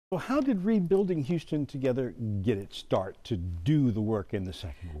Well, how did Rebuilding Houston Together get its start to do the work in the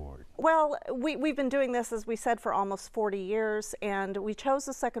Second Ward? Well, we've been doing this, as we said, for almost 40 years, and we chose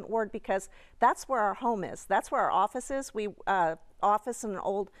the Second Ward because that's where our home is. That's where our office is. We office in an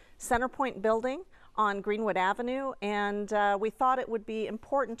old Centerpoint building on Greenwood Avenue, and we thought it would be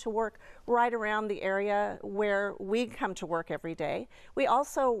important to work right around the area where we come to work every day. We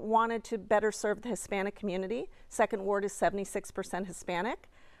also wanted to better serve the Hispanic community. Second Ward is 76% Hispanic.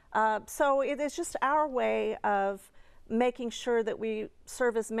 So it is just our way of making sure that we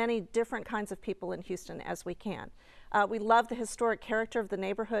serve as many different kinds of people in Houston as we can. We love the historic character of the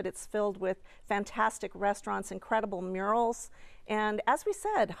neighborhood. It's filled with fantastic restaurants, incredible murals, and as we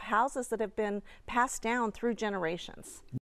said, houses that have been passed down through generations.